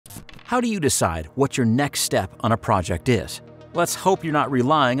How do you decide what your next step on a project is? Let's hope you're not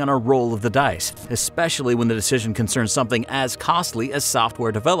relying on a roll of the dice, especially when the decision concerns something as costly as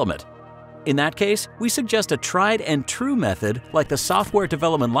software development. In that case, we suggest a tried and true method like the Software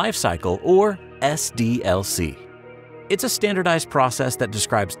Development Lifecycle, or SDLC. It's a standardized process that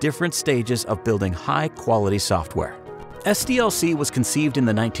describes different stages of building high-quality software. SDLC was conceived in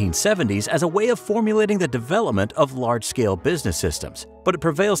the 1970s as a way of formulating the development of large-scale business systems, but it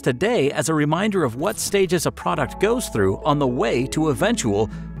prevails today as a reminder of what stages a product goes through on the way to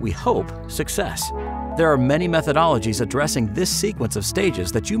eventual, we hope, success. There are many methodologies addressing this sequence of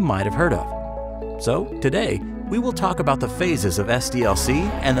stages that you might have heard of. So, today, we will talk about the phases of SDLC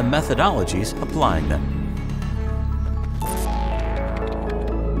and the methodologies applying them.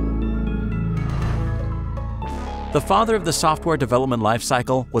 The father of the software development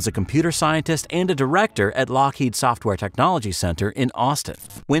lifecycle was a computer scientist and a director at Lockheed Software Technology Center in Austin,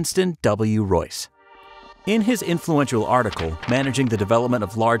 Winston W. Royce. In his influential article, Managing the Development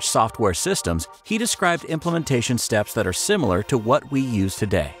of Large Software Systems, he described implementation steps that are similar to what we use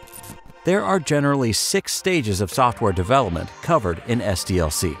today. There are generally 6 stages of software development covered in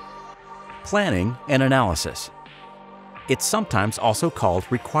SDLC. Planning and analysis. It's sometimes also called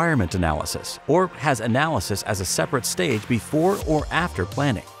requirement analysis, or has analysis as a separate stage before or after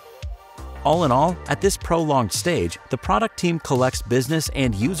planning. All in all, at this prolonged stage, the product team collects business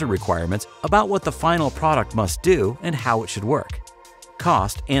and user requirements about what the final product must do and how it should work.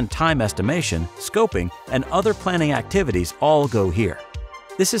 Cost and time estimation, scoping, and other planning activities all go here.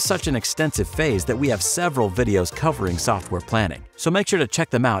 This is such an extensive phase that we have several videos covering software planning, so make sure to check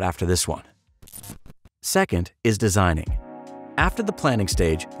them out after this one. Second is designing. After the planning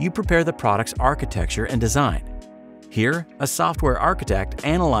stage, you prepare the product's architecture and design. Here, a software architect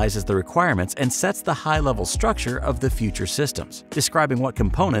analyzes the requirements and sets the high-level structure of the future systems, describing what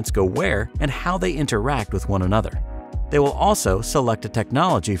components go where and how they interact with one another. They will also select a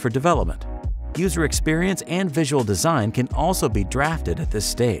technology for development. User experience and visual design can also be drafted at this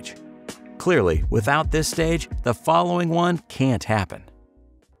stage. Clearly, without this stage, the following one can't happen.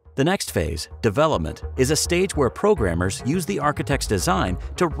 The next phase, development, is a stage where programmers use the architect's design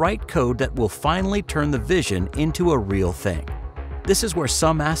to write code that will finally turn the vision into a real thing. This is where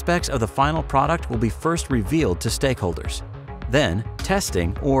some aspects of the final product will be first revealed to stakeholders. Then,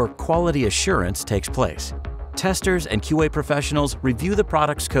 testing or quality assurance takes place. Testers and QA professionals review the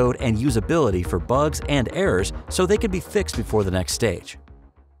product's code and usability for bugs and errors so they can be fixed before the next stage.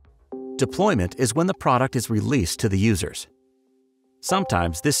 Deployment is when the product is released to the users.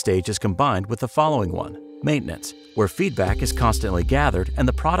 Sometimes this stage is combined with the following one, maintenance, where feedback is constantly gathered and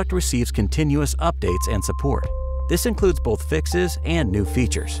the product receives continuous updates and support. This includes both fixes and new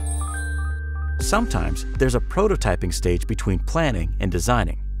features. Sometimes there's a prototyping stage between planning and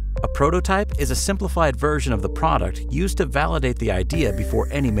designing. A prototype is a simplified version of the product used to validate the idea before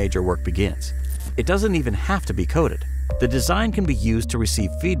any major work begins. It doesn't even have to be coded. The design can be used to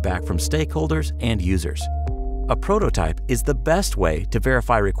receive feedback from stakeholders and users. A prototype is the best way to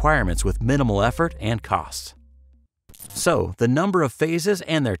verify requirements with minimal effort and costs. So, the number of phases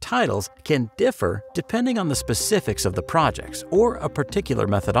and their titles can differ depending on the specifics of the projects or a particular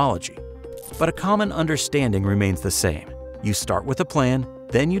methodology. But a common understanding remains the same. You start with a plan,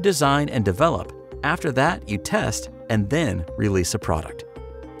 then you design and develop. After that, you test and then release a product.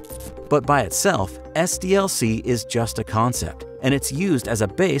 But by itself, SDLC is just a concept, and it's used as a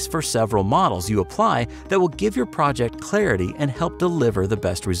base for several models you apply that will give your project clarity and help deliver the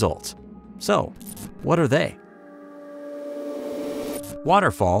best results. So, what are they?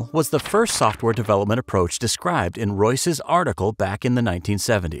 Waterfall was the first software development approach described in Royce's article back in the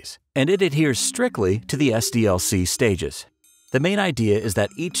 1970s, and it adheres strictly to the SDLC stages. The main idea is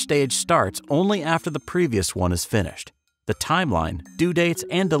that each stage starts only after the previous one is finished. The timeline, due dates,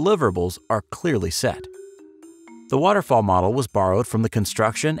 and deliverables are clearly set. The waterfall model was borrowed from the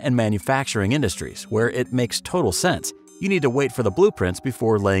construction and manufacturing industries, where it makes total sense. You need to wait for the blueprints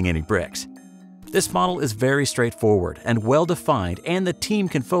before laying any bricks. This model is very straightforward and well-defined, and the team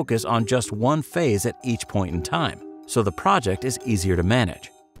can focus on just one phase at each point in time, so the project is easier to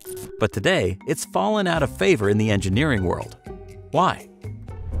manage. But today, it's fallen out of favor in the engineering world. Why?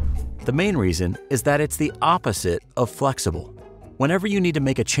 The main reason is that it's the opposite of flexible. Whenever you need to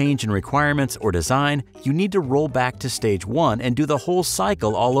make a change in requirements or design, you need to roll back to stage 1 and do the whole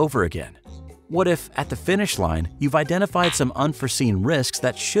cycle all over again. What if, at the finish line, you've identified some unforeseen risks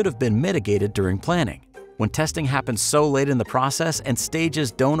that should have been mitigated during planning? When testing happens so late in the process and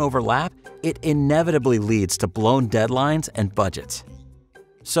stages don't overlap, it inevitably leads to blown deadlines and budgets.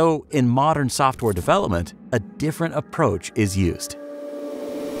 So, in modern software development, a different approach is used.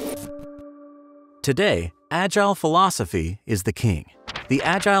 Today, Agile philosophy is the king. The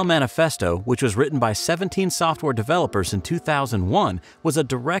Agile Manifesto, which was written by 17 software developers in 2001, was a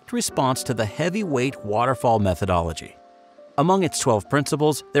direct response to the heavyweight Waterfall methodology. Among its 12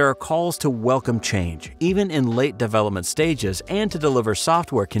 principles, there are calls to welcome change, even in late development stages, and to deliver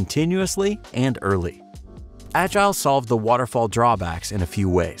software continuously and early. Agile solved the Waterfall drawbacks in a few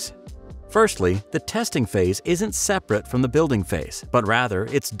ways. Firstly, the testing phase isn't separate from the building phase, but rather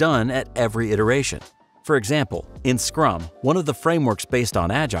it's done at every iteration. For example, in Scrum, one of the frameworks based on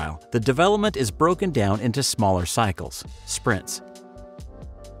Agile, the development is broken down into smaller cycles, sprints.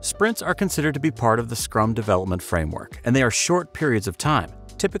 Sprints are considered to be part of the Scrum development framework, and they are short periods of time,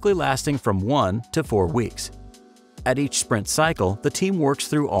 typically lasting from 1 to 4 weeks. At each sprint cycle, the team works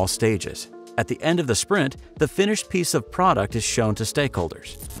through all stages. At the end of the sprint, the finished piece of product is shown to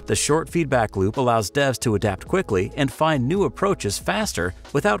stakeholders. The short feedback loop allows devs to adapt quickly and find new approaches faster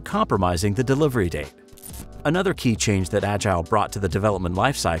without compromising the delivery date. Another key change that Agile brought to the development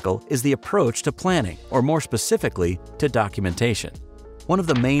lifecycle is the approach to planning, or more specifically, to documentation. One of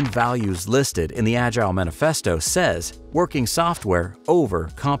the main values listed in the Agile Manifesto says, working software over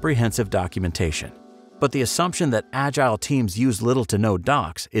comprehensive documentation. But the assumption that Agile teams use little to no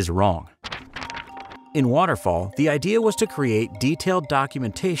docs is wrong. In Waterfall, the idea was to create detailed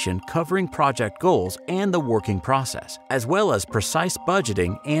documentation covering project goals and the working process, as well as precise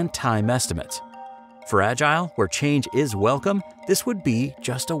budgeting and time estimates. For Agile, where change is welcome, this would be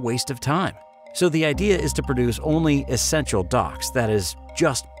just a waste of time. So the idea is to produce only essential docs that is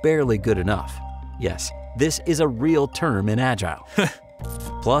just barely good enough. Yes, this is a real term in Agile.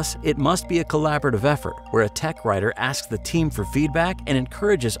 Plus, it must be a collaborative effort where a tech writer asks the team for feedback and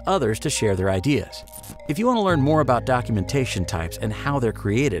encourages others to share their ideas. If you want to learn more about documentation types and how they're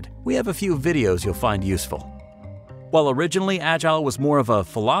created, we have a few videos you'll find useful. While originally Agile was more of a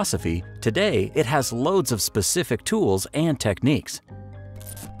philosophy, today it has loads of specific tools and techniques.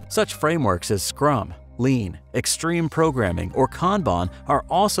 Such frameworks as Scrum, Lean, Extreme Programming, or Kanban are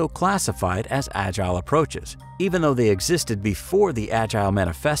also classified as Agile approaches. Even though they existed before the Agile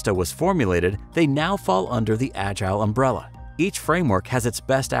Manifesto was formulated, they now fall under the Agile umbrella. Each framework has its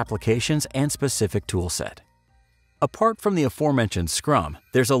best applications and specific toolset. Apart from the aforementioned Scrum,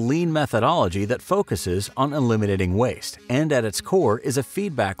 there's a Lean methodology that focuses on eliminating waste, and at its core is a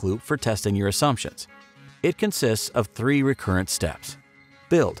feedback loop for testing your assumptions. It consists of 3 recurrent steps.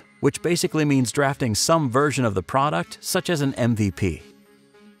 Build, which basically means drafting some version of the product, such as an MVP.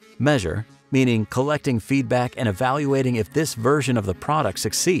 Measure, meaning collecting feedback and evaluating if this version of the product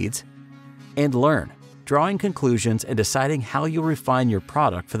succeeds. And learn, drawing conclusions and deciding how you'll refine your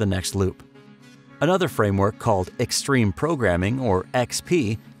product for the next loop. Another framework called Extreme Programming, or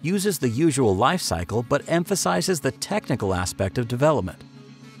XP, uses the usual lifecycle but emphasizes the technical aspect of development.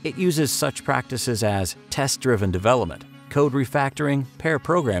 It uses such practices as test-driven development, code refactoring, pair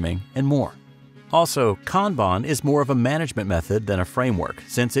programming, and more. Also, Kanban is more of a management method than a framework,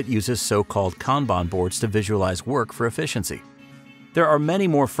 since it uses so-called Kanban boards to visualize work for efficiency. There are many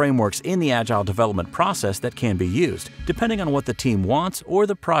more frameworks in the Agile development process that can be used, depending on what the team wants or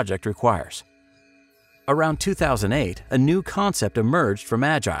the project requires. Around 2008, a new concept emerged from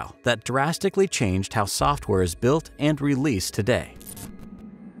Agile that drastically changed how software is built and released today.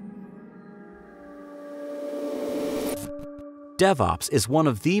 DevOps is one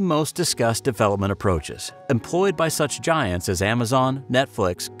of the most discussed development approaches, employed by such giants as Amazon,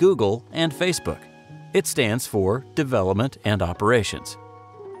 Netflix, Google, and Facebook. It stands for Development and Operations.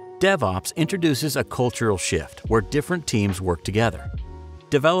 DevOps introduces a cultural shift where different teams work together.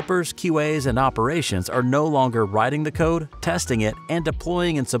 Developers, QAs, and operations are no longer writing the code, testing it, and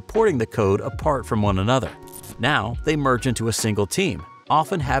deploying and supporting the code apart from one another. Now, they merge into a single team,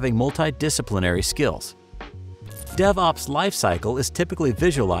 often having multidisciplinary skills. DevOps lifecycle is typically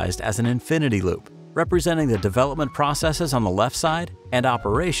visualized as an infinity loop, representing the development processes on the left side and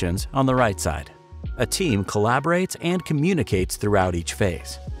operations on the right side. A team collaborates and communicates throughout each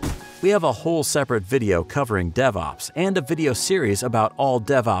phase. We have a whole separate video covering DevOps and a video series about all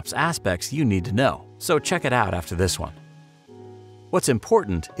DevOps aspects you need to know, so check it out after this one. What's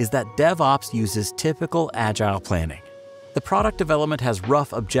important is that DevOps uses typical Agile planning. The product development has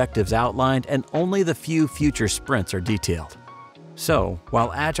rough objectives outlined and only the few future sprints are detailed. So,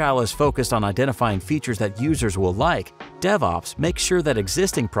 while Agile is focused on identifying features that users will like, DevOps makes sure that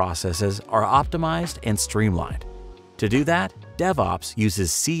existing processes are optimized and streamlined. To do that, DevOps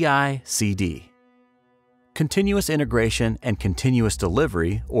uses CI/CD. Continuous integration and continuous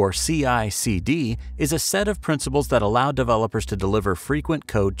delivery, or CI/CD, is a set of principles that allow developers to deliver frequent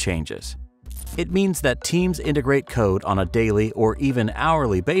code changes. It means that teams integrate code on a daily or even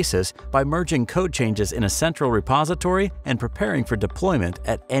hourly basis by merging code changes in a central repository and preparing for deployment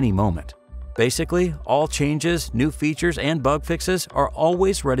at any moment. Basically, all changes, new features, and bug fixes are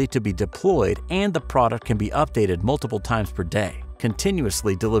always ready to be deployed, and the product can be updated multiple times per day,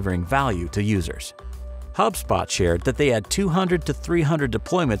 continuously delivering value to users. HubSpot shared that they had 200 to 300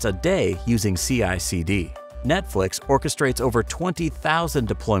 deployments a day using CI/CD. Netflix orchestrates over 20,000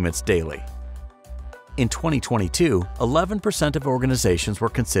 deployments daily. In 2022, 11% of organizations were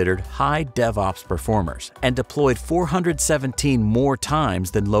considered high DevOps performers and deployed 417 more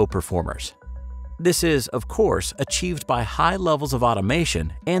times than low performers. This is, of course, achieved by high levels of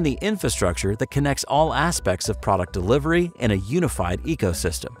automation and the infrastructure that connects all aspects of product delivery in a unified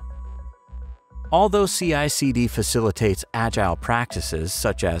ecosystem. Although CI/CD facilitates agile practices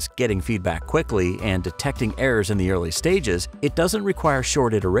such as getting feedback quickly and detecting errors in the early stages, it doesn't require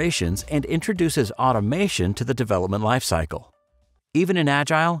short iterations and introduces automation to the development lifecycle. Even in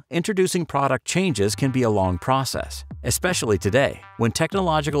Agile, introducing product changes can be a long process, especially today, when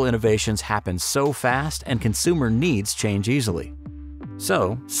technological innovations happen so fast and consumer needs change easily.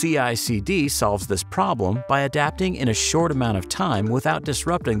 So, CI/CD solves this problem by adapting in a short amount of time without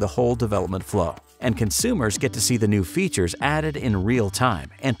disrupting the whole development flow, and consumers get to see the new features added in real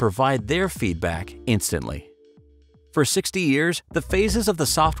time and provide their feedback instantly. For 60 years, the phases of the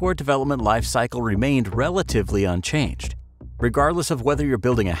software development lifecycle remained relatively unchanged. Regardless of whether you're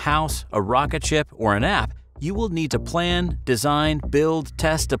building a house, a rocket ship, or an app, you will need to plan, design, build,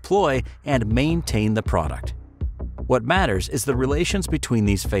 test, deploy, and maintain the product. What matters is the relations between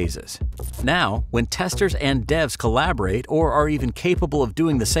these phases. Now, when testers and devs collaborate or are even capable of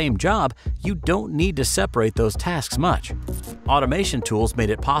doing the same job, you don't need to separate those tasks much. Automation tools made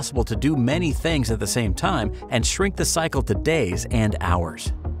it possible to do many things at the same time and shrink the cycle to days and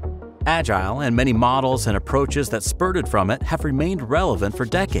hours. Agile and many models and approaches that spurted from it have remained relevant for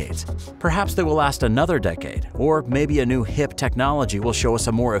decades. Perhaps they will last another decade, or maybe a new hip technology will show us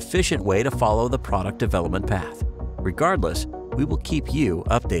a more efficient way to follow the product development path. Regardless, we will keep you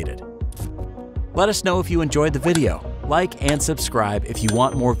updated. Let us know if you enjoyed the video. Like and subscribe if you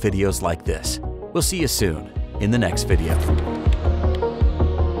want more videos like this. We'll see you soon in the next video.